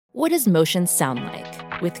What does motion sound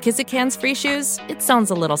like? With Kizikans free shoes, it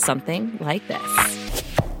sounds a little something like this.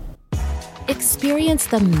 Experience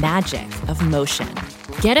the magic of motion.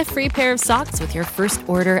 Get a free pair of socks with your first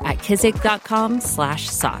order at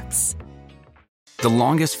kizik.com/socks. The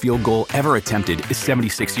longest field goal ever attempted is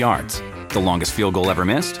 76 yards. The longest field goal ever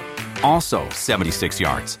missed? Also 76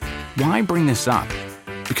 yards. Why bring this up?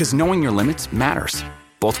 Because knowing your limits matters,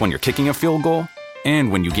 both when you're kicking a field goal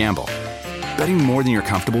and when you gamble. Betting more than you're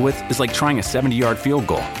comfortable with is like trying a 70-yard field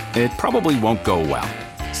goal. It probably won't go well.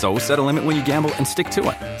 So set a limit when you gamble and stick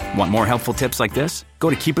to it. Want more helpful tips like this?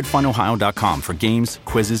 Go to keepitfunohio.com for games,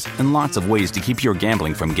 quizzes, and lots of ways to keep your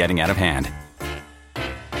gambling from getting out of hand.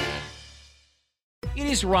 It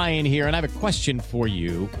is Ryan here, and I have a question for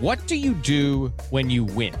you. What do you do when you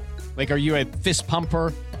win? Like, are you a fist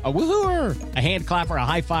pumper, a woohooer, a hand clapper, a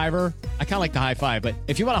high fiver? I kind of like the high five, but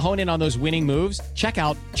if you want to hone in on those winning moves, check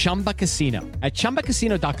out Chumba Casino. At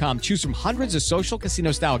ChumbaCasino.com, choose from hundreds of social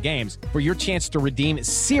casino-style games for your chance to redeem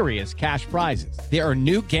serious cash prizes. There are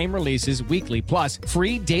new game releases weekly, plus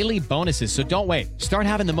free daily bonuses, so don't wait. Start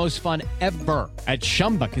having the most fun ever at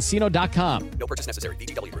ChumbaCasino.com. No purchase necessary.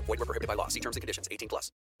 VGW. Void where prohibited by law. See terms and conditions.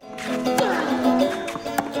 18+.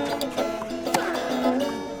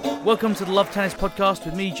 Welcome to the Love Tennis Podcast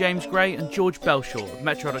with me, James Gray, and George Belshaw of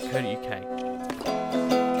Metro.co.uk.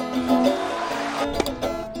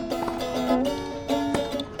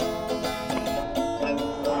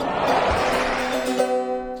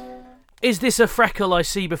 Is this a freckle I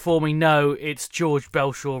see before me? No, it's George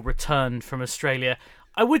Belshaw returned from Australia.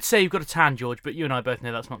 I would say you've got a tan, George, but you and I both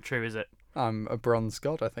know that's not true, is it? I'm a bronze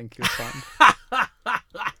god, I think you'll find.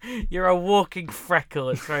 You're a walking freckle.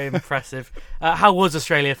 It's very impressive. How was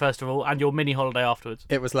Australia, first of all, and your mini holiday afterwards?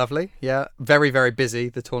 It was lovely, yeah. Very, very busy,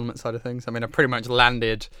 the tournament side of things. I mean, I pretty much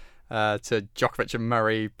landed to Djokovic and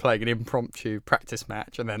Murray playing an impromptu practice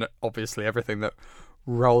match, and then obviously everything that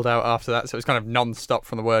rolled out after that. So it was kind of non-stop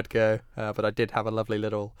from the word go, but I did have a lovely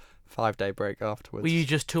little 5-day break afterwards. Were you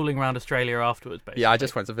just tooling around Australia afterwards, basically? Yeah, I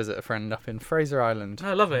just went to visit a friend up in Fraser Island.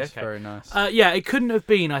 Oh, lovely, It's okay. very nice. Yeah, it couldn't have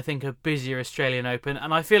been, I think, a busier Australian Open,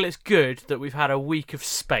 and I feel it's good that we've had a week of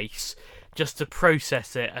space just to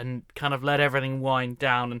process it and kind of let everything wind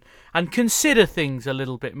down and consider things a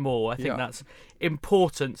little bit more. I think that's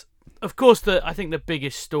important. Of course, I think the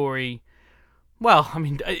biggest story... Well, I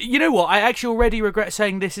mean, you know what? I actually already regret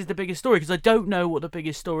saying this is the biggest story because I don't know what the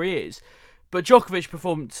biggest story is. But Djokovic's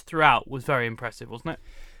performance throughout was very impressive, wasn't it?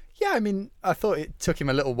 Yeah, I mean, I thought it took him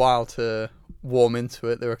a little while to warm into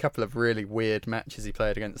it. There were a couple of really weird matches he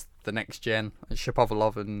played against the next gen,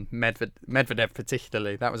 Shapovalov and Medvedev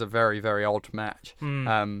particularly. That was a very, very odd match. I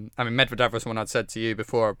mean, Medvedev was one I'd said to you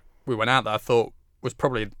before we went out that I thought was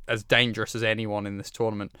probably as dangerous as anyone in this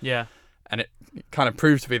tournament. Yeah. And it kind of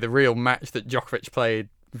proved to be the real match that Djokovic played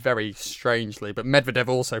very strangely, but Medvedev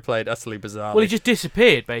also played utterly bizarrely. Well, he just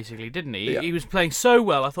disappeared, basically, didn't he? Yeah. He was playing so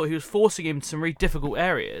well, I thought he was forcing him to some really difficult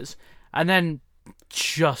areas, and then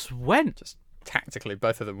just went. Just tactically,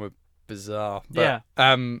 both of them were bizarre. But,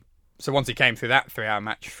 so once he came through that 3-hour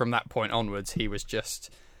match, from that point onwards, he was just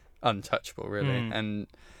untouchable, really. And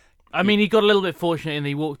I mean, he got a little bit fortunate in that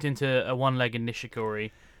he walked into a one-legged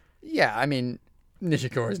Nishikori. Yeah, I mean,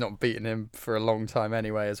 Nishikori's not beaten him for a long time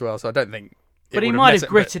anyway as well, so I don't think... But he might have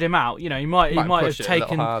gritted him out. You know, he might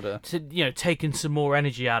have taken some more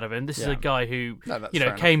energy out of him. This is a guy who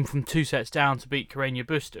came from 2 sets down to beat Carreño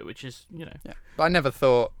Busta, which is Yeah. But I never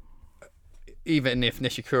thought, even if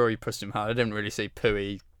Nishikori pushed him hard, I didn't really see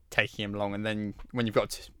Pui taking him long. And then when you've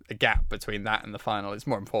got a gap between that and the final, it's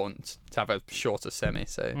more important to have a shorter semi.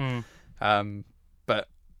 So, but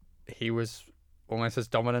he was almost as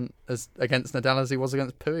dominant as against Nadal as he was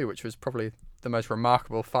against Pui, which was probably the most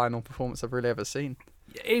remarkable final performance I've really ever seen.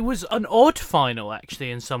 It was an odd final,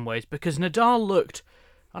 actually, in some ways, because Nadal looked,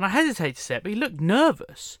 and I hesitate to say it, but he looked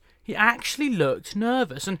nervous. He actually looked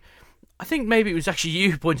nervous, and I think maybe it was actually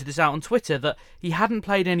you who pointed this out on Twitter, that he hadn't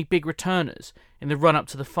played any big returners in the run-up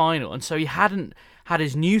to the final, and so he hadn't had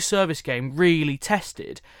his new service game really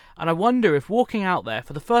tested. And I wonder if walking out there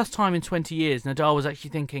for the first time in 20 years, Nadal was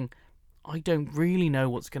actually thinking, I don't really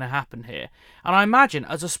know what's going to happen here. And I imagine,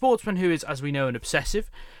 as a sportsman who is, as we know, an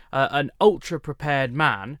obsessive, an ultra-prepared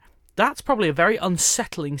man, that's probably a very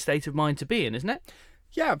unsettling state of mind to be in, isn't it?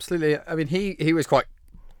 Yeah, absolutely. I mean, he was quite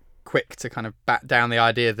quick to kind of bat down the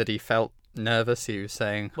idea that he felt nervous. He was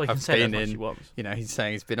saying, well, I've been in, he's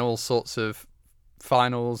saying he's been all sorts of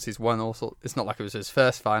finals, he's won all sorts. It's not like it was his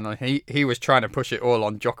first final. He was trying to push it all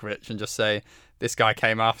on Djokovic and just say, this guy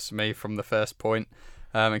came after me from the first point.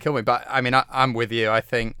 and kill me. But I mean, I'm with you. I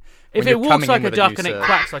think if when it you're walks coming like in a with duck new and it serve-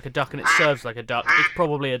 quacks like a duck and it serves like a duck, it's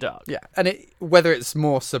probably a duck. Yeah, and whether it's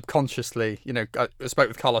more subconsciously, I spoke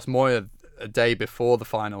with Carlos Moya a day before the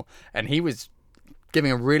final, and he was giving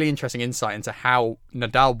a really interesting insight into how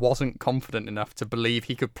Nadal wasn't confident enough to believe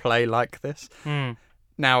he could play like this.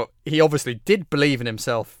 Now, he obviously did believe in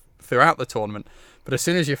himself throughout the tournament, but as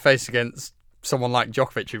soon as you're faced against someone like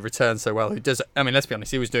Djokovic, who returns so well, who does, I mean, let's be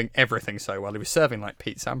honest, he was doing everything so well. He was serving like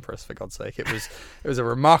Pete Sampras, for God's sake. It was a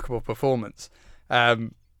remarkable performance.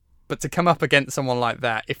 But to come up against someone like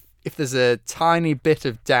that, if there's a tiny bit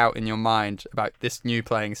of doubt in your mind about this new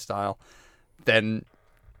playing style, then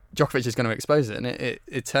Djokovic is going to expose it, and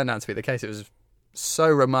it turned out to be the case. It was so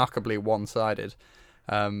remarkably one-sided,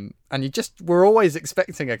 and we're always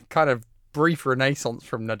expecting a kind of brief renaissance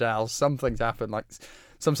from Nadal, something to happen, like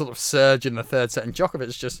some sort of surge in the third set, and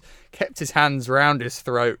Djokovic just kept his hands round his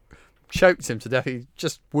throat, choked him to death. He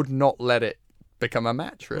just would not let it become a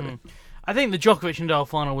match, really. I think the Djokovic-Nadal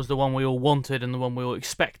final was the one we all wanted and the one we all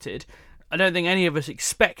expected. I don't think any of us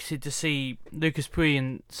expected to see Lucas Pouille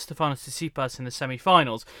and Stefanos Tsitsipas in the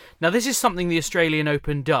semi-finals. Now, this is something the Australian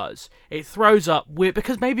Open does. It throws up weird,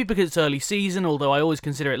 because it's early season, although I always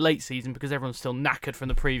consider it late season because everyone's still knackered from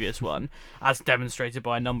the previous one, as demonstrated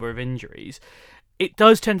by a number of injuries. It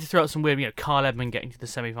does tend to throw out some weird, Kyle Edmund getting to the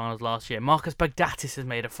semi-finals last year. Marcus Baghdatis has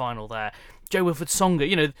made a final there. Joe Wilfred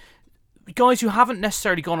Tsonga, guys who haven't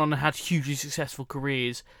necessarily gone on and had hugely successful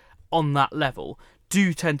careers on that level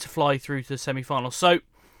do tend to fly through to the semi-finals. So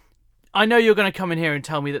I know you're going to come in here and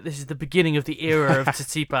tell me that this is the beginning of the era of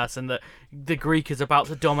Tsitsipas and that the Greek is about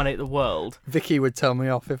to dominate the world. Vicky would tell me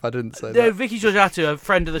off if I didn't say No, that. Vicky Georgiatou, a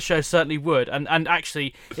friend of the show, certainly would. And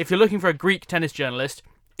actually, if you're looking for a Greek tennis journalist,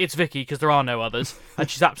 it's Vicky, because there are no others, and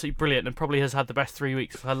she's absolutely brilliant and probably has had the best 3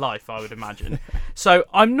 weeks of her life, I would imagine. So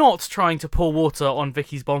I'm not trying to pour water on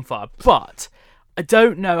Vicky's bonfire, but I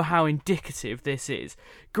don't know how indicative this is.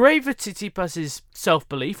 Great for Tsitsipas'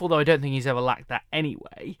 self-belief, although I don't think he's ever lacked that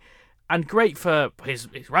anyway, and great for his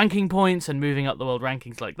ranking points and moving up the world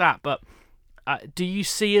rankings like that, but do you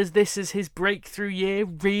see this as his breakthrough year,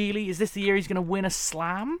 really? Is this the year he's going to win a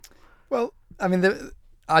slam? Well, I mean,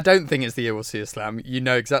 I don't think it's the year we'll see a slam. You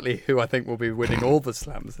know exactly who I think will be winning all the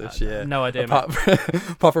slams this year. No idea, apart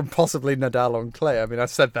from possibly Nadal on clay. I mean, I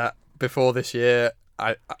said that before this year.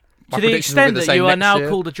 My to the extent that you are now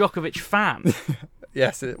called a Djokovic fan.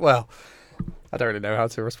 Yes, well, I don't really know how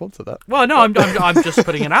to respond to that. Well, no, I'm just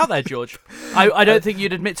putting it out there, George. I don't think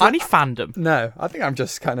you'd admit to any fandom. No, I think I'm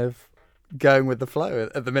just kind of going with the flow.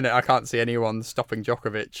 At the minute, I can't see anyone stopping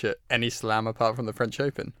Djokovic at any slam apart from the French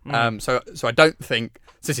Open. So I don't think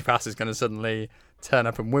Tsitsipas is going to suddenly turn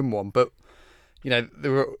up and win one. But, there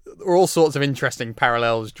were all sorts of interesting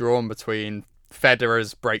parallels drawn between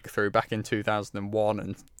Federer's breakthrough back in 2001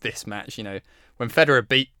 and this match. When Federer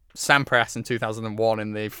beat Sampras in 2001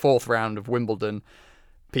 in the fourth round of Wimbledon,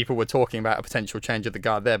 people were talking about a potential change of the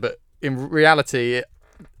guard there. But in reality,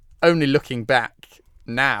 only looking back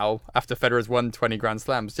now, after Federer's won 20 Grand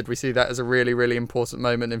Slams, did we see that as a really, really important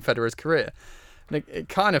moment in Federer's career? And it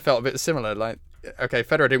kind of felt a bit similar. Like, okay,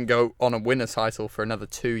 Federer didn't go on and win a title for another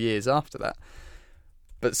 2 years after that.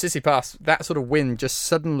 But Tsitsipas, that sort of win just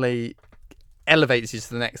suddenly elevates you to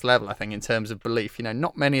the next level, I think, in terms of belief.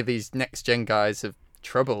 Not many of these next-gen guys have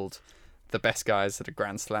troubled the best guys at a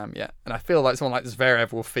Grand Slam yet. And I feel like someone like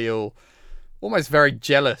Zverev will feel almost very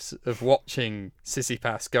jealous of watching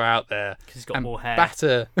Tsitsipas go out there because he's got more hair.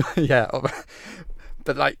 Batter, yeah,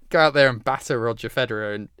 but go out there and batter Roger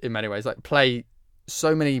Federer in many ways, play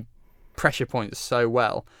so many pressure points so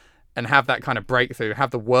well, and have that kind of breakthrough,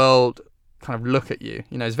 have the world kind of look at you.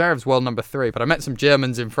 Zverev's world number 3, but I met some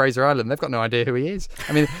Germans in Fraser Island. They've got no idea who he is.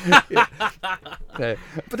 I mean, yeah.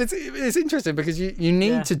 But it's interesting because you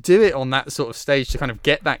need to do it on that sort of stage to kind of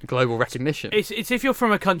get that global recognition. It's if you're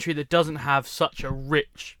from a country that doesn't have such a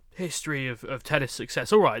rich history of tennis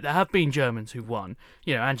success. All right, there have been Germans who've won.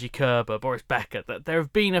 Angie Kerber, Boris Becker. There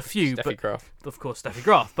have been a few. Steffi Graf. Of course, Steffi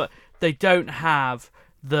Graf. But they don't have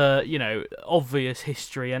the obvious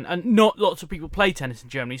history, and not lots of people play tennis in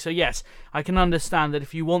Germany. So yes, I can understand that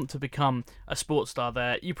if you want to become a sports star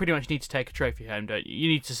there, you pretty much need to take a trophy home, don't you? You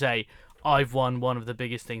need to say, I've won one of the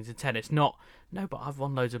biggest things in tennis, not, no, but I've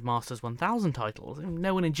won loads of Masters 1000 titles.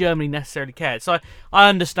 No one in Germany necessarily cares. So I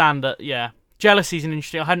understand that, jealousy's an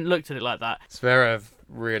interesting, I hadn't looked at it like that. Zverev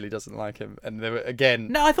really doesn't like him, and there were, again.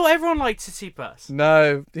 No, I thought everyone liked Tsitsipas.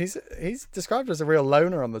 No, he's described as a real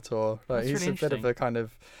loner on the tour. That's He's really a bit of a kind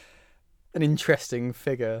of an interesting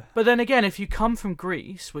figure. But then again, if you come from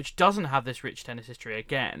Greece, which doesn't have this rich tennis history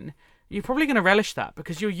again, you're probably going to relish that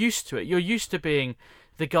because you're used to it. You're used to being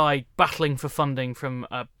the guy battling for funding from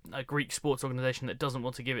a Greek sports organisation that doesn't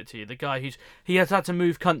want to give it to you. The guy he has had to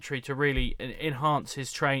move country to really enhance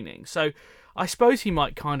his training. So I suppose he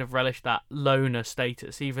might kind of relish that loner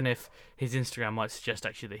status, even if his Instagram might suggest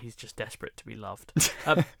actually that he's just desperate to be loved.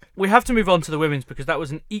 We have to move on to the women's because that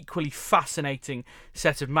was an equally fascinating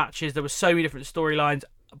set of matches. There were so many different storylines,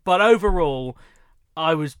 but overall,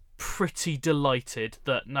 I was pretty delighted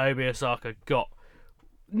that Naomi Osaka got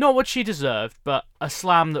not what she deserved, but a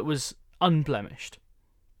slam that was unblemished.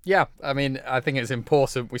 Yeah, I mean, I think it's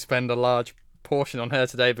important we spend a large portion on her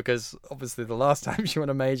today because obviously the last time she won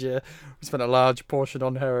a major, we spent a large portion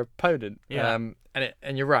on her opponent. Yeah.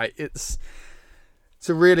 And you're right, it's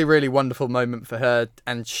a really, really wonderful moment for her,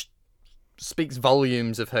 and speaks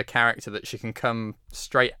volumes of her character that she can come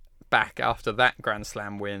straight back after that Grand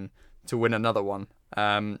Slam win to win another one.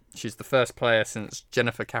 She's the first player since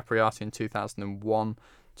Jennifer Capriati in 2001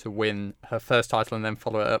 to win her first title and then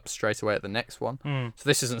follow it up straight away at the next one. So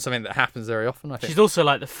this isn't something that happens very often, I think. She's also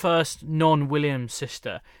like the first non-Williams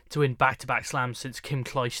sister to win back-to-back slams since Kim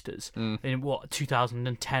Clijsters in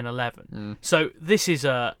 2010-11. So this is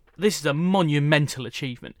a monumental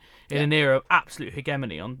achievement in an era of absolute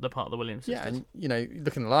hegemony on the part of the Williams sisters. Yeah, and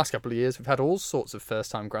look in the last couple of years, we've had all sorts of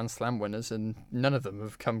first-time Grand Slam winners, and none of them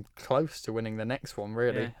have come close to winning the next one,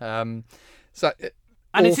 really.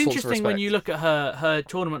 And it's interesting when you look at her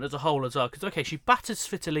tournament as a whole as well, because, okay, she battered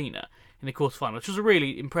Svitolina in the quarterfinal, which was a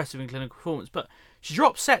really impressive and clinical performance, but she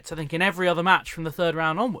dropped sets, I think, in every other match from the third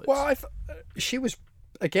round onwards. Well, she was,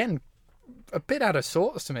 again, a bit out of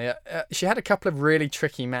sorts to me. She had a couple of really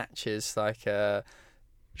tricky matches, like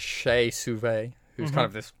Shea Souvet, who's kind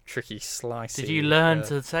of this tricky slicey. Did you learn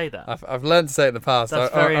to say that? I've learned to say it in the past.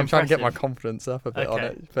 That's very I'm trying to get impressive. my confidence up a bit on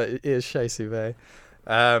it, but it is Shea Souvet.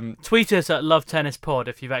 Tweet us at Love Tennis Pod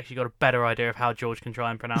if you've actually got a better idea of how George can try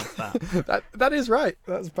and pronounce that. that is right.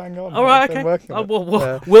 That's bang on. All right,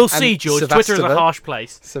 okay. We'll see, George. Twitter is a harsh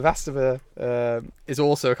place. Sevastova is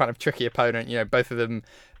also a kind of tricky opponent. Both of them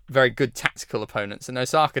very good tactical opponents, and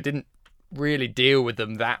Osaka didn't really deal with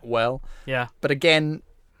them that well. Yeah. But again,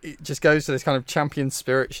 it just goes to this kind of champion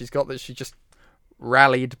spirit she's got, that she just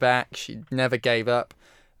rallied back. She never gave up.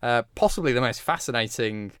 Possibly the most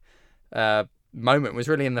fascinating moment was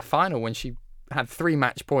really in the final when she had 3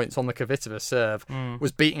 match points on the Kvitova serve,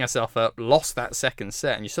 was beating herself up, lost that second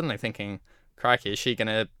set, and you're suddenly thinking, crikey, is she going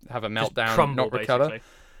to have a meltdown, crumble, not recover? basically.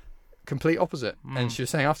 Complete opposite. And she was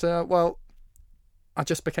saying after, well, I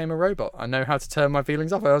just became a robot. I know how to turn my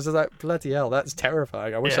feelings off. I was just like, bloody hell, that's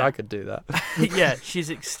terrifying. I wish I could do that. Yeah, she's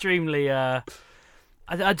extremely... I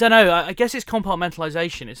don't know. I guess it's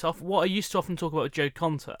compartmentalisation. It's what I used to often talk about with Joe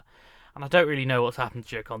Conter. And I don't really know what's happened to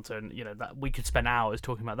Joe Conter, and that we could spend hours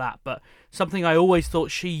talking about that. But something I always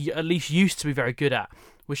thought she at least used to be very good at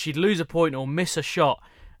was she'd lose a point or miss a shot.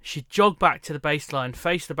 She'd jog back to the baseline,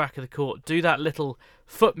 face the back of the court, do that little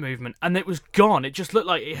foot movement, and it was gone. It just looked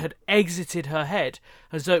like it had exited her head,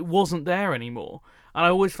 as though it wasn't there anymore. And I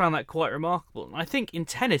always found that quite remarkable. And I think in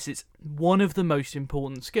tennis, it's one of the most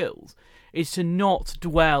important skills, is to not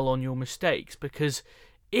dwell on your mistakes, because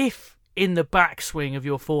if in the backswing of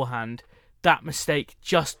your forehand that mistake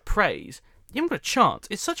just prays, you haven't got a chance.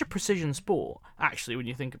 It's such a precision sport, actually, when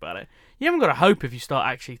you think about it. You haven't got a hope if you start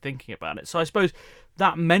actually thinking about it. So I suppose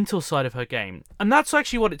that mental side of her game, and that's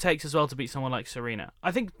actually what it takes as well to beat someone like Serena.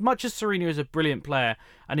 I think much as Serena is a brilliant player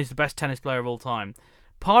and is the best tennis player of all time,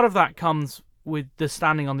 part of that comes with the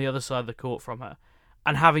standing on the other side of the court from her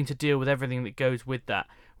and having to deal with everything that goes with that,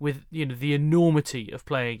 with the enormity of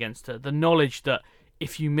playing against her, the knowledge that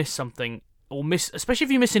if you miss something, especially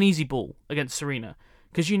if you miss an easy ball against Serena,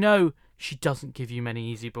 because she doesn't give you many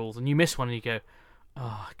easy balls, and you miss one and you go,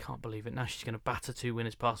 oh, I can't believe it, now she's going to batter 2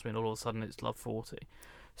 winners past me, and all of a sudden it's love 40.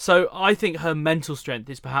 So I think her mental strength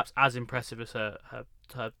is perhaps as impressive as her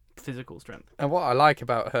physical strength. And what I like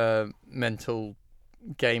about her mental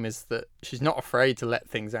game is that she's not afraid to let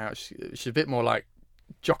things out. She's a bit more like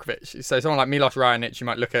Djokovic. So someone like Milos Raonic, you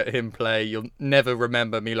might look at him play, you'll never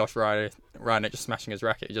remember Milos Raonic just smashing his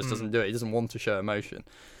racket. He just doesn't do it. He doesn't want to show emotion.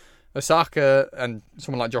 Osaka and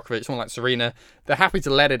someone like Djokovic, someone like Serena, they're happy to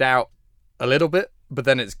let it out a little bit, but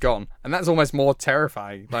then it's gone. And that's almost more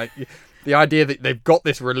terrifying. Like the idea that they've got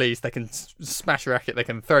this release, they can smash a racket, they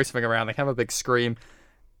can throw something around, they can have a big scream,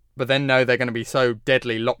 but then know they're going to be so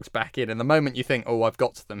deadly locked back in. And the moment you think, oh, I've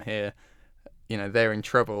got to them here, they're in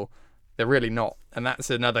trouble, they're really not. And that's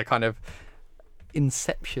another kind of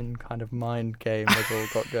Inception kind of mind game they've all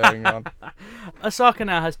got going on. Osaka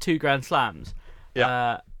now has 2 Grand Slams.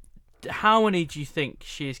 Yeah. How many do you think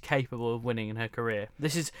she is capable of winning in her career?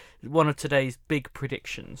 This is one of today's big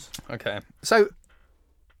predictions. Okay. So,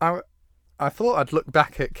 I thought I'd look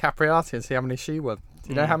back at Capriati and see how many she won. Do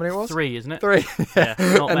you know how many it was? 3, isn't it? 3. Yeah,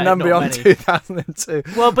 and none beyond 2002.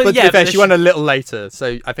 Well, but to yeah, be fair, but she won a little later.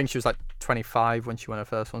 So I think she was like 25 when she won her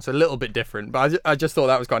first one. So a little bit different. But I just thought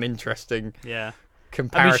that was quite an interesting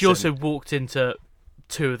comparison. I mean, she also walked into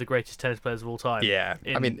 2 of the greatest tennis players of all time. Yeah.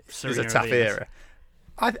 I mean, it was Serena a tough and Venus. era.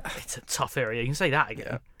 It's a tough era. You can say that again.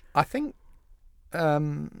 Yeah. I think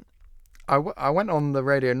I went on the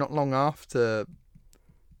radio not long after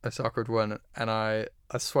Osaka had won, and I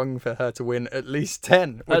swung for her to win at least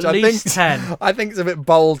 10. Which At least 10. I think it's a bit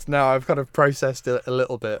bold now. I've kind of processed it a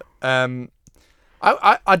little bit. I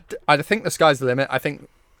think the sky's the limit. I think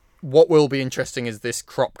what will be interesting is this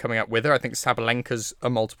crop coming up with her. I think Sabalenka's a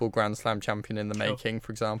multiple Grand Slam champion in the making,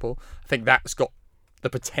 for example. I think that's got the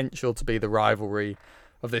potential to be the rivalry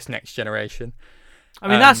of this next generation. I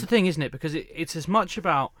mean, that's the thing, isn't it? Because it's as much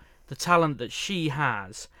about the talent that she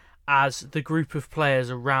has as the group of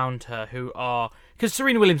players around her who are... Because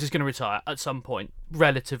Serena Williams is going to retire at some point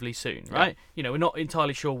relatively soon, right? Yeah. You know, we're not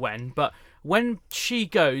entirely sure when, but when she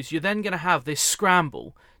goes, you're then going to have this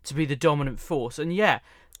scramble to be the dominant force. And yeah,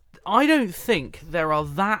 I don't think there are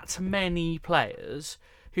that many players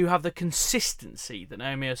who have the consistency that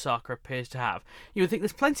Naomi Osaka appears to have. You would think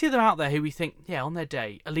there's plenty of them out there who we think, yeah, on their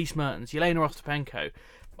day, Elise Mertens, Jelena Ostapenko,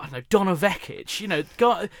 I don't know, Donna Vekic, you know,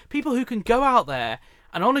 people who can go out there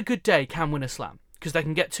and on a good day can win a slam because they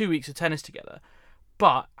can get 2 weeks of tennis together.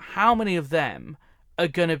 But how many of them are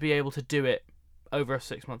going to be able to do it over a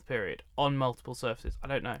 6-month period on multiple surfaces? I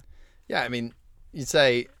don't know. Yeah, I mean, you'd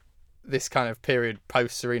say this kind of period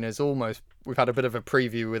post Serena is almost... We've had a bit of a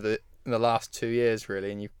preview with it in the last 2 years,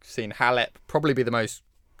 really, and you've seen Halep probably be the most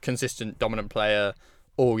consistent, dominant player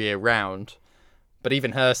all year round. But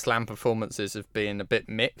even her slam performances have been a bit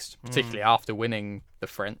mixed, particularly after winning the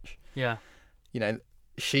French. Yeah. You know,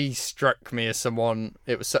 she struck me as someone,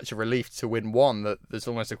 it was such a relief to win one that there's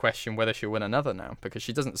almost a question whether she'll win another now, because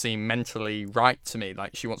she doesn't seem mentally right to me,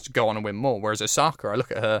 like she wants to go on and win more. Whereas Osaka, I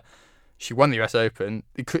look at her, she won the US Open,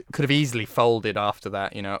 it could have easily folded after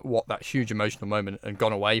that, you know, that huge emotional moment and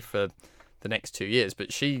gone away for the next 2 years.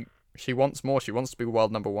 But she wants more, she wants to be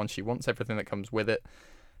world number one, she wants everything that comes with it.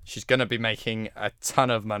 She's going to be making a ton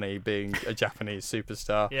of money being a Japanese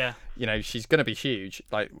superstar. Yeah. You know, she's going to be huge.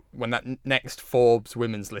 Like, when that next Forbes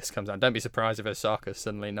women's list comes out, don't be surprised if Osaka's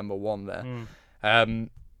suddenly number one there.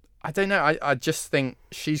 I don't know. I just think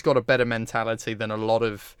she's got a better mentality than a lot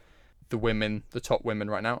of the women, the top women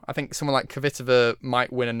right now. I think someone like Kvitova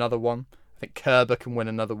might win another one. I think Kerber can win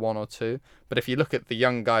another one or two. But if you look at the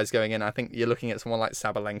young guys going in, I think you're looking at someone like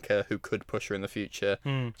Sabalenka who could push her in the future,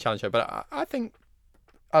 challenge her. But I think...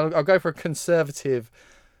 I'll go for a conservative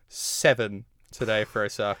 7 today for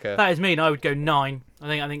Osaka. That is mean. I would go 9.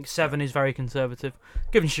 I think 7 is very conservative,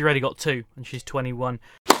 given she's already got 2 and she's 21.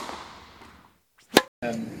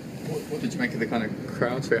 What did you make of the kind of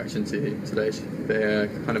crowd's reaction to you today? They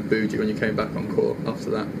kind of booed you when you came back on court after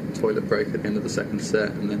that toilet break at the end of the second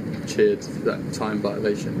set, and then cheered for that time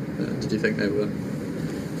violation. Did you think they were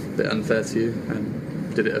a bit unfair to you,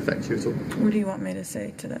 and did it affect you at all? What do you want me to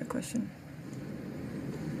say to that question?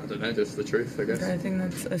 I don't know, just the truth, I guess. I think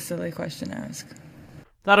that's a silly question to ask.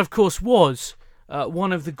 That, of course, was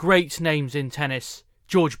one of the great names in tennis,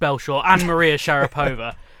 George Belshaw and Maria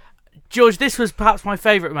Sharapova. George, this was perhaps my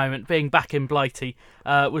favourite moment, being back in Blighty,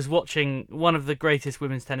 was watching one of the greatest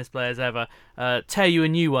women's tennis players ever tear you a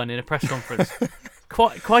new one in a press conference.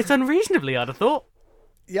 Quite unreasonably, I'd have thought.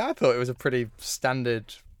 Yeah, I thought it was a pretty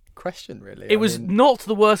standard question, really. It was not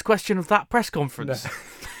the worst question of that press conference.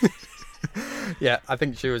 No. Yeah, I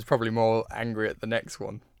think she was probably more angry at the next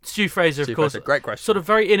one. Stu Fraser, of course, great question. Sort of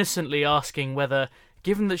very innocently asking whether,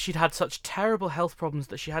 given that she'd had such terrible health problems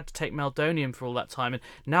that she had to take meldonium for all that time, and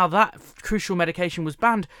now that crucial medication was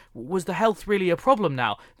banned, was the health really a problem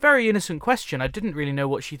now? Very innocent question. I didn't really know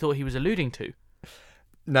what she thought he was alluding to.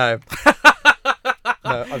 No.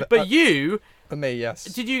 But you... For me, yes.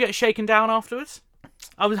 Did you get shaken down afterwards?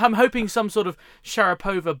 I'm hoping some sort of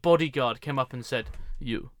Sharapova bodyguard came up and said,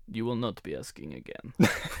 You will not be asking again.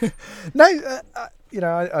 No,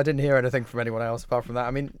 I didn't hear anything from anyone else apart from that.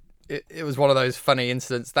 I mean, it was one of those funny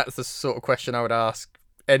incidents. That's the sort of question I would ask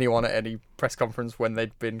anyone at any press conference when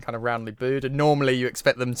they'd been kind of roundly booed. And normally you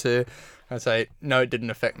expect them to say, no, it didn't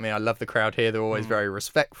affect me. I love the crowd here. They're always very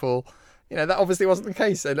respectful. You know, that obviously wasn't the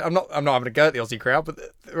case. And I'm not having a go at the Aussie crowd, but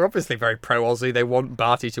they're obviously very pro-Aussie. They want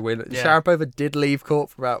Barty to win. Yeah. Sharapova did leave court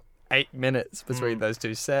for about 8 minutes between those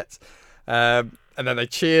two sets. And then they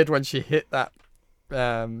cheered when she hit that.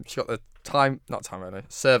 She got the not time violation,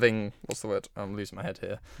 serving. What's the word? I'm losing my head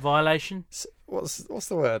here. Violation? What's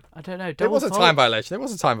the word? I don't know. It was a time violation. It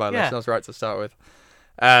was a time violation. Yeah. I was right to start with.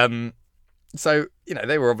 So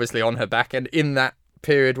they were obviously on her back, and in that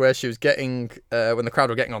period where she was getting, when the crowd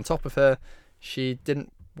were getting on top of her, she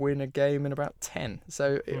didn't win a game in about 10.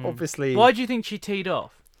 So obviously, why do you think she teed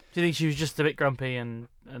off? Do you think she was just a bit grumpy and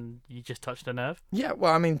you just touched a nerve? Yeah,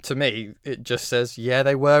 well, I mean, to me, it just says, yeah,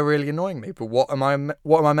 they were really annoying me. But what am I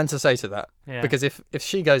meant to say to that? Yeah. Because if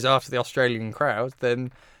she goes after the Australian crowd,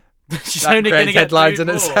 then She's that only going to creates get headlines booed in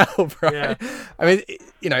more. itself, right? Yeah. I mean,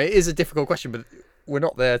 it is a difficult question, but we're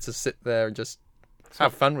not there to sit there and just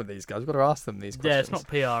have fun with these guys. We've got to ask them these questions. Yeah, it's not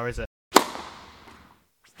PR, is it?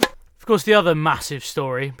 Of course, the other massive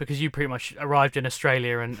story, because you pretty much arrived in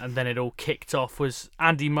Australia and then it all kicked off, was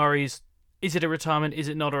Andy Murray's, is it a retirement, is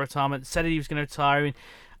it not a retirement? Said he was going to retire. I mean,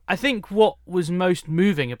 I think what was most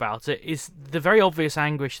moving about it is the very obvious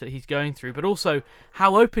anguish that he's going through, but also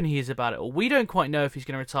how open he is about it all. We don't quite know if he's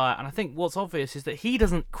going to retire, and I think what's obvious is that he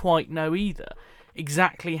doesn't quite know either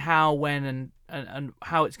exactly how, when, and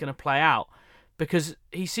how it's going to play out, because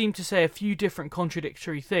he seemed to say a few different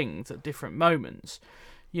contradictory things at different moments.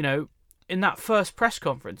 In that first press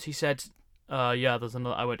conference, he said, there's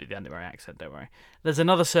another... I won't do the Andy Murray accent, don't worry. There's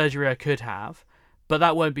another surgery I could have, but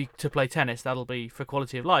that won't be to play tennis. That'll be for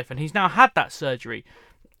quality of life. And he's now had that surgery.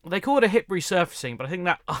 They call it a hip resurfacing, but I think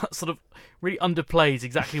that sort of really underplays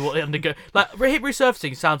exactly what they undergo. Like, hip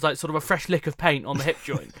resurfacing sounds like sort of a fresh lick of paint on the hip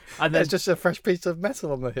joint. And then, It's just a fresh piece of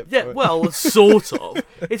metal on the hip. yeah, joint. well, sort of.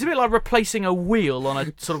 It's a bit like replacing a wheel on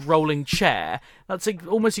a sort of rolling chair. That's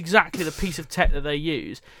almost exactly the piece of tech that they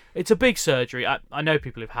use. It's a big surgery. I know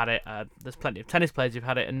people who've had it. There's plenty of tennis players who've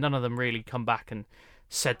had it, and none of them really come back and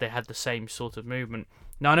said they had the same sort of movement.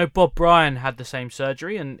 Now, I know Bob Bryan had the same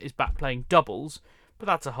surgery and is back playing doubles, but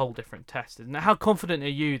that's a whole different test, isn't it? How confident are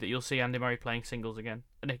you that you'll see Andy Murray playing singles again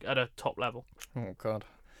at a top level? Oh God,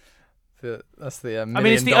 that's the it's the $1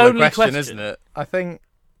 million only question, isn't it? I think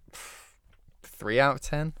 3 out of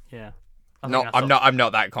 10. Yeah. I'm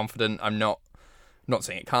not that confident. I'm not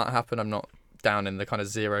saying it can't happen. I'm not down in the kind of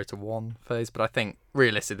 0 to 1 phase, but I think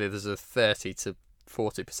realistically there's a 30 to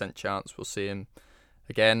 40% chance we'll see him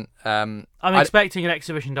again. I'm expecting an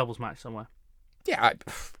exhibition doubles match somewhere. Yeah,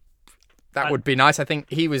 that would be nice. I think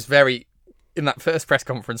he was very... In that first press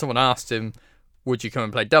conference, someone asked him, would you come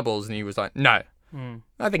and play doubles? And he was like, no.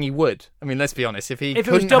 I think he would. I mean, let's be honest. If he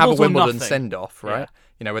couldn't have a Wimbledon send-off, right?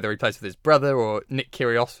 Yeah. Whether he plays with his brother or Nick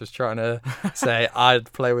Kyrgios was trying to say,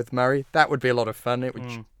 I'd play with Murray, that would be a lot of fun. It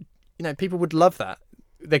would, people would love that.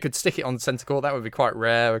 They could stick it on centre court. That would be quite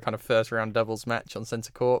rare, a kind of first-round doubles match on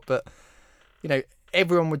centre court. But,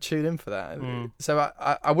 everyone would tune in for that. So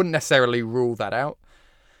I wouldn't necessarily rule that out.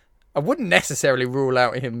 I wouldn't necessarily rule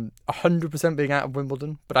out him 100% being out of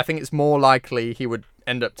Wimbledon, but I think it's more likely he would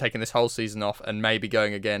end up taking this whole season off and maybe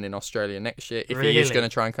going again in Australia next year if he is going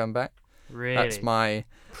to try and come back. Really? That's my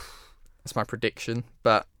prediction,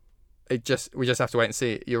 but we just have to wait and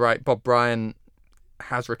see. You're right, Bob Bryan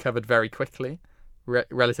has recovered very quickly,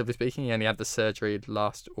 relatively speaking. He only had the surgery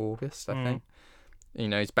last August, I think.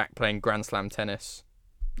 He's back playing Grand Slam tennis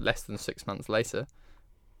less than 6 months later,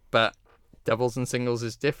 but doubles and singles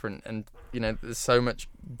is different, and there's so much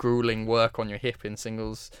grueling work on your hip in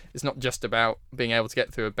singles. It's not just about being able to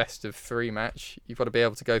get through a best of 3 match. You've got to be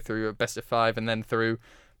able to go through a best of 5 and then through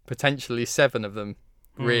potentially 7 of them.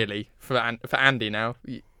 Really, for Andy now,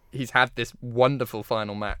 he's had this wonderful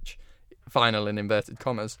final in inverted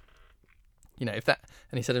commas. If that,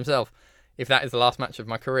 and he said himself, if that is the last match of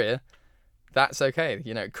my career, that's okay.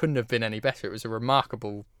 It couldn't have been any better. It was a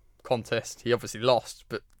remarkable contest. He obviously lost,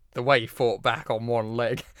 but the way he fought back on one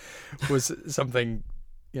leg was something,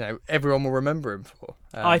 everyone will remember him for.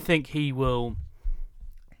 I think he will,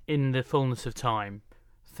 in the fullness of time,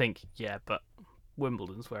 think, yeah, but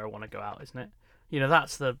Wimbledon's where I want to go out, isn't it?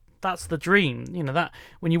 That's the dream. That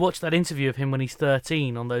when you watch that interview of him when he's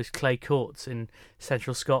 13 on those clay courts in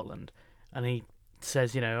central Scotland, and he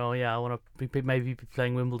says, I want to maybe be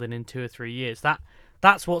playing Wimbledon in 2 or 3 years.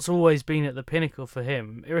 That's what's always been at the pinnacle for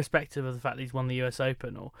him, irrespective of the fact that he's won the US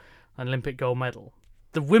Open or an Olympic gold medal.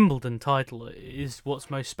 The Wimbledon title is what's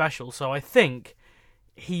most special, so I think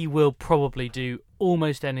he will probably do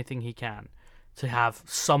almost anything he can to have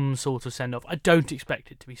some sort of send-off. I don't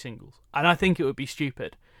expect it to be singles, and I think it would be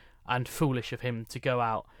stupid and foolish of him to go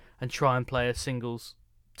out and try and play a singles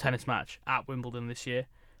tennis match at Wimbledon this year,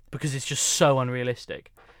 because it's just so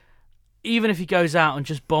unrealistic. Even if he goes out and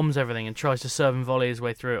just bombs everything and tries to serve and volley his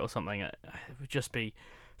way through it or something, it would just be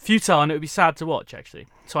futile, and it would be sad to watch, actually.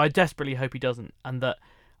 So I desperately hope he doesn't, and that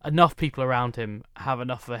enough people around him have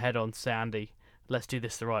enough of a head on to say, Andy, let's do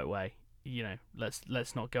this the right way.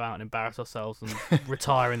 let's not go out and embarrass ourselves and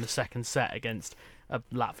retire in the second set against a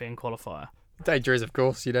Latvian qualifier. Danger is, of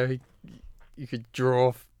course, you could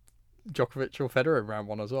draw Djokovic or Federer in round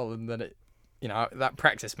one as well, and then that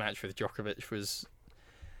practice match with Djokovic was.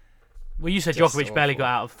 Well, you said just Djokovic barely awful. got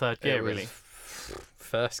out of third gear, really.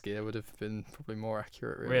 First gear would have been probably more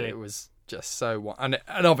accurate, really. Really? It was just so... And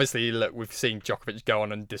obviously, look, we've seen Djokovic go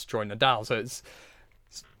on and destroy Nadal, so it's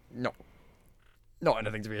not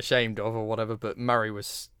anything to be ashamed of or whatever, but Murray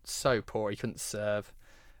was so poor, he couldn't serve.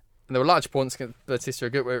 And there were large points against Bautista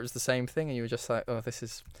Agut where it was the same thing, and you were just like, oh, this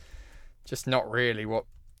is just not really what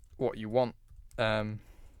you want.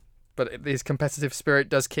 But his competitive spirit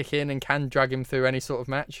does kick in and can drag him through any sort of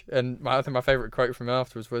match. And I think my favourite quote from him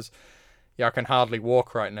afterwards was, "Yeah, I can hardly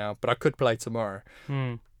walk right now, but I could play tomorrow."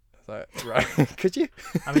 Like, right, could you?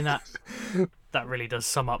 I mean, that really does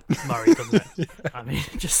sum up Murray, doesn't it? I mean,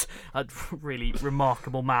 just a really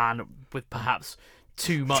remarkable man with perhaps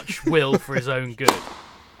too much will for his own good.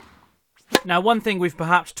 Now, one thing we've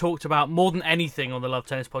perhaps talked about more than anything on the Love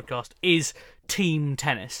Tennis podcast is team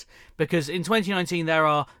tennis, because in 2019 there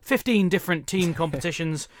are 15 different team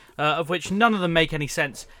competitions, of which none of them make any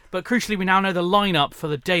sense, but crucially we now know the lineup for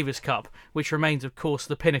the Davis Cup, which remains, of course,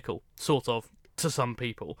 the pinnacle, sort of, to some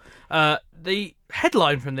people. The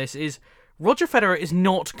headline from this is, Roger Federer is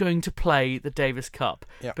not going to play the Davis Cup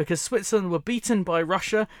because Switzerland were beaten by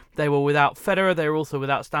Russia. They were without Federer. They were also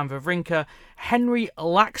without Stan Wawrinka. Henry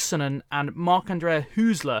Laaksonen and Marc-André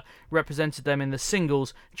Huesler represented them in the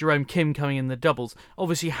singles, Jerome Kim coming in the doubles.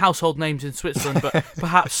 Obviously household names in Switzerland, but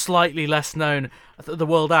perhaps slightly less known the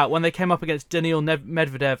world out. When they came up against Daniil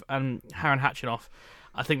Medvedev and Karen Khachanov,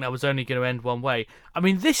 I think that was only going to end one way. I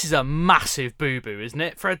mean, this is a massive boo-boo, isn't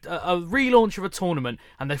it? For a relaunch of a tournament,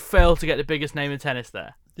 and they failed to get the biggest name in tennis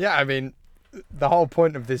there. Yeah, I mean, the whole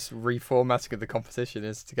point of this reformatting of the competition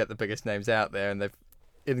is to get the biggest names out there, and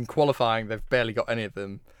in qualifying, they've barely got any of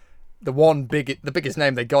them. The biggest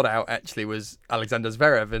name they got out, actually, was Alexander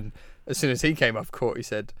Zverev, and as soon as he came off court, he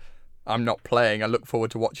said, "I'm not playing. I look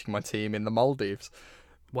forward to watching my team in the Maldives."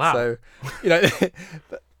 Wow. So,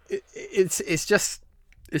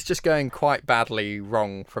 it's just going quite badly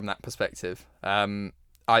wrong from that perspective.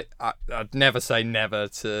 I'd never say never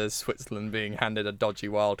to Switzerland being handed a dodgy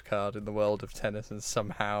wild card in the world of tennis and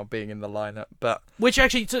somehow being in the lineup, but which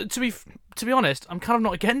actually, to be honest, I'm kind of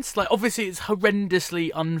not against. Like, obviously, it's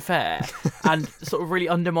horrendously unfair and sort of really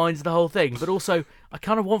undermines the whole thing. But also, I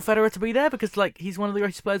kind of want Federer to be there because, like, he's one of the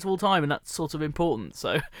greatest players of all time, and that's sort of important.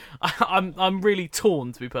 So, I'm really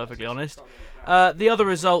torn, to be perfectly honest. The other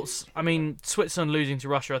results, I mean, Switzerland losing to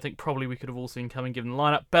Russia, I think probably we could have all seen coming given the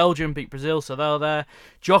lineup. Belgium beat Brazil, so they're there.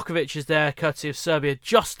 Djokovic is there, courtesy of Serbia,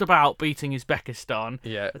 just about beating Uzbekistan.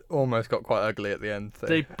 Yeah, almost got quite ugly at the end.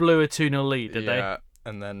 They blew a 2-0 lead, did they? Yeah,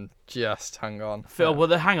 and then just hung on. Well,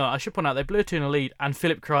 hang on, I should point out, they blew a 2-0 lead, and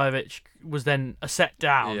Filip Krajinovic was then a set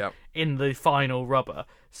down in the final rubber.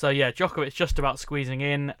 So, yeah, Djokovic just about squeezing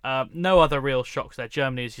in. No other real shocks there.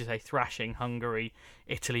 Germany, as you say, thrashing Hungary.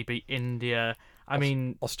 Italy beat India. I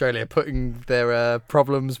mean, Australia putting their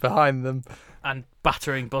problems behind them. And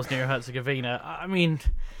battering Bosnia and Herzegovina. I mean,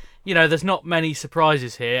 there's not many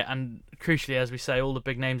surprises here. And crucially, as we say, all the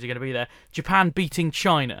big names are going to be there. Japan beating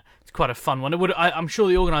China. It's quite a fun one. I'm sure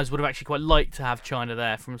the organisers would have actually quite liked to have China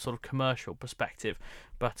there from a sort of commercial perspective.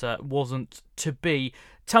 But wasn't to be.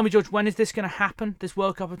 Tell me, George, when is this going to happen, this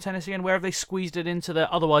World Cup of Tennis again? Where have they squeezed it into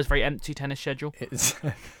their otherwise very empty tennis schedule? It's...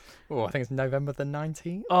 I think it's November the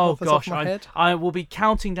 19th. Oh, gosh. I will be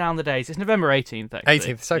counting down the days. It's November 18th, actually.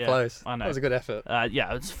 18th, so close. I know. That was a good effort.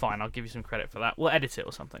 Yeah, it's fine. I'll give you some credit for that. We'll edit it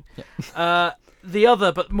or something. Yeah. The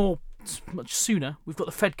other, but much sooner, we've got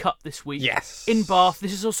the Fed Cup this week. Yes. In Bath.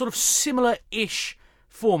 This is a sort of similar-ish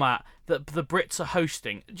format that the Brits are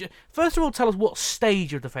hosting. First of all, tell us what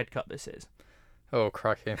stage of the Fed Cup this is. Oh,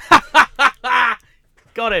 crikey.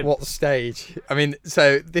 Got him. What stage? I mean,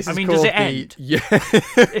 so this is called does it end? Yeah.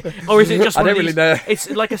 Or is it just I don't really know. It's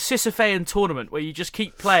like a Sisyphean tournament where you just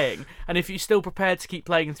keep playing, and if you're still prepared to keep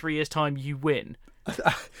playing in 3 years' time, you win.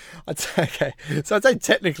 Okay. So I'd say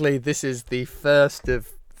technically this is the first of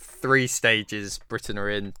 3 stages Britain are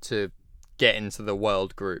in to get into the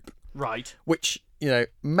world group. Right. Which,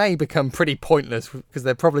 may become pretty pointless because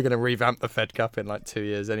they're probably going to revamp the Fed Cup in like 2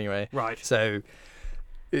 years anyway. Right. So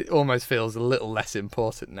it almost feels a little less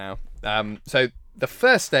important now. So the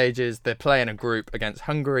first stage is they're playing a group against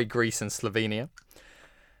Hungary, Greece and Slovenia.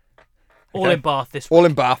 All in Bath this week. All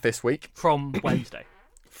in Bath this week. From Wednesday.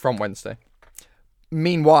 From Wednesday.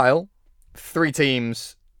 Meanwhile, 4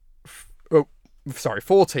 teams,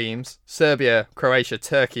 Serbia, Croatia,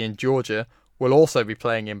 Turkey and Georgia, will also be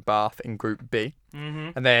playing in Bath in Group B.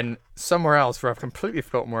 Mm-hmm. And then somewhere else, where I've completely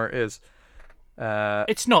forgotten where it is.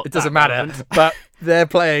 It's not. It doesn't matter. But they're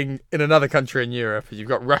playing in another country in Europe. You've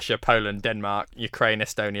got Russia, Poland, Denmark, Ukraine,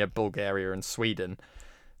 Estonia, Bulgaria, and Sweden.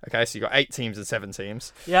 Okay, so you've got 8 teams and 7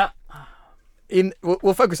 teams. Yeah.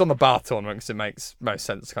 We'll focus on the Bath tournament because it makes most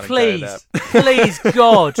sense to kind of Please. go there. Please,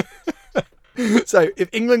 God. So if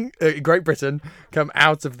England, Great Britain come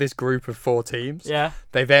out of this group of 4 teams,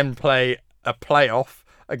 they then play a playoff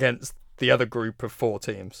against the other group of 4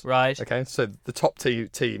 teams. Right. Okay, so the top 2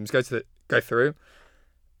 teams go through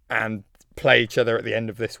and play each other at the end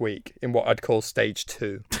of this week in what I'd call stage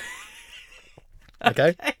 2.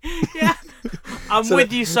 Okay? Yeah. I'm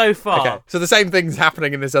with you so far. Okay. So the same thing's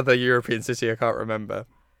happening in this other European city I can't remember.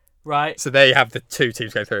 Right. So they have the 2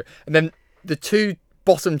 teams go through. And then the 2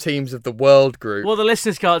 bottom teams of the world group. What the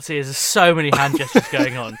listeners can't see is there's so many hand gestures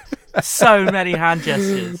going on. So many hand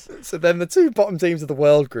gestures. So then the 2 bottom teams of the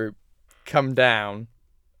world group come down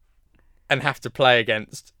and have to play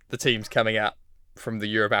against the teams coming up from the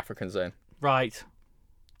Europe-African zone. Right.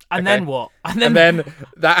 And Okay. then what? And then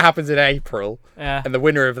that happens in April. Yeah. And the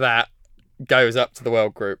winner of that goes up to the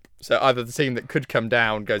world group. So either the team that could come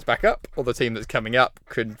down goes back up, or the team that's coming up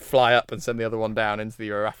could fly up and send the other one down into the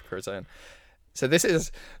Euro-Africa zone. So this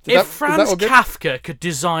is... If Franz Kafka could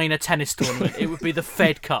design a tennis tournament, it would be the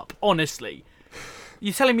Fed Cup, honestly.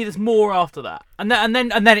 You're telling me there's more after that? And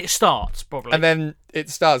then it starts, probably. And then it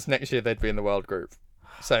starts next year, they'd be in the world group.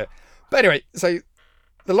 So, but anyway, so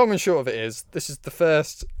the long and short of it is, this is the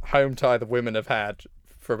first home tie the women have had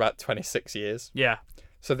for about 26 years. Yeah.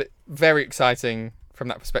 So very exciting from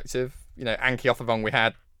that perspective. You know, Ankie Offenbong we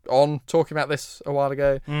had on talking about this a while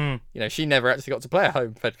ago. You know, she never actually got to play a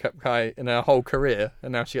home Fed Cup tie in her whole career,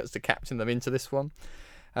 and now she gets to captain them into this one.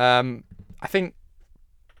 I think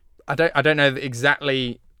I don't know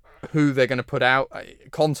exactly who they're going to put out.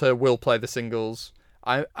 Konta will play the singles.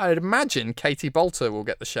 I'd imagine Katie Bolter will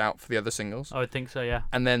get the shout for the other singles. I would think so, yeah.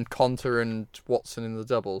 And then Konta and Watson in the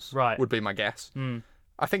doubles. Right. Would be my guess.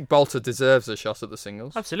 I think Bolter deserves a shot at the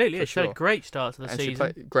singles. Absolutely, yeah. for She had sure. a great start to the And season. she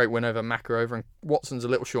played a great win over Makarova, and Watson's a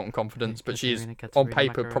little short on confidence, but she is on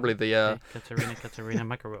paper probably the Katerina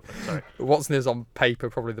Makarova. Sorry. Watson is on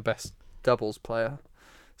paper probably the best doubles player.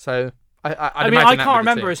 So I mean, I can't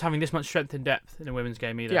remember us having this much strength and depth in a women's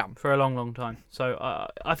game either for a long, long time. So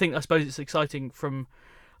I suppose it's exciting from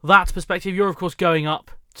that perspective. You're of course going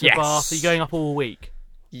up to Bath. Are you going up all week?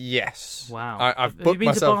 Yes. Wow. I've have you been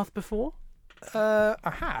myself... to Bath before? I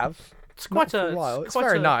have. It's quite a while. It's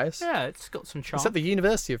very nice. Yeah, it's got some charm. It's at the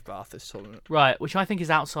University of Bath, this tournament. Right, which I think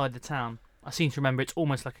is outside the town. I seem to remember it's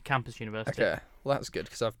almost like a campus university. Okay, well that's good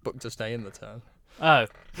because I've booked to stay in the town. Oh.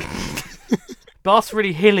 Bath's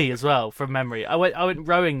really hilly as well, from memory. I went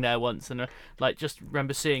rowing there once and just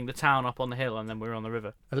remember seeing the town up on the hill and then we were on the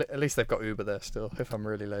river. At least they've got Uber there still, if I'm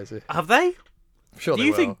really lazy. Have they? I'm sure Do they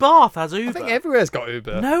you will. think Bath has Uber? I think everywhere's got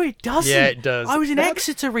Uber. No, it doesn't. Yeah, it does. I was in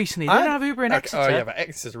Exeter recently. They don't have Uber in Exeter. Oh yeah, but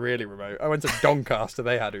Exeter's really remote. I went to Doncaster,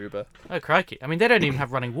 they had Uber. Oh, crikey. I mean, they don't even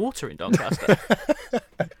have running water in Doncaster.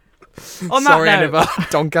 Sorry, any of our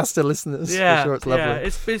Doncaster listeners. Yeah, I'm sure it's lovely. yeah.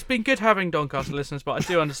 It's been good having Doncaster listeners, but I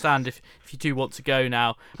do understand if you do want to go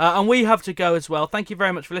now. And we have to go as well. Thank you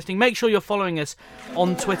very much for listening. Make sure you're following us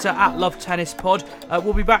on Twitter at LoveTennisPod.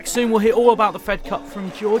 We'll be back soon. We'll hear all about the Fed Cup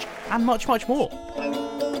from George and much, much more.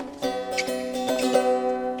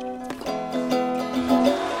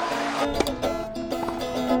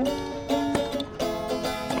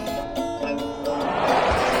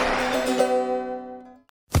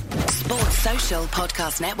 Social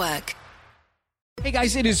Podcast Network. Hey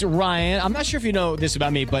guys, it is Ryan. I'm not sure if you know this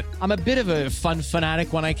about me, but I'm a bit of a fun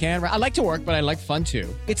fanatic when I can. I like to work, but I like fun too.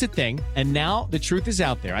 It's a thing. And now the truth is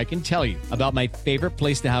out there. I can tell you about my favorite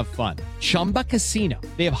place to have fun. Chumba Casino.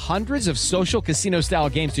 They have hundreds of social casino style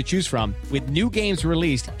games to choose from with new games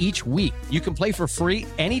released each week. You can play for free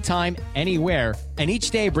anytime, anywhere. And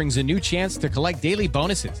each day brings a new chance to collect daily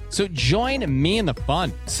bonuses. So join me in the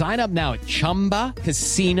fun. Sign up now at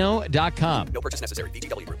ChumbaCasino.com. No purchase necessary.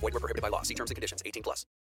 VGW Group. Void where prohibited by law. See terms and conditions. 18+.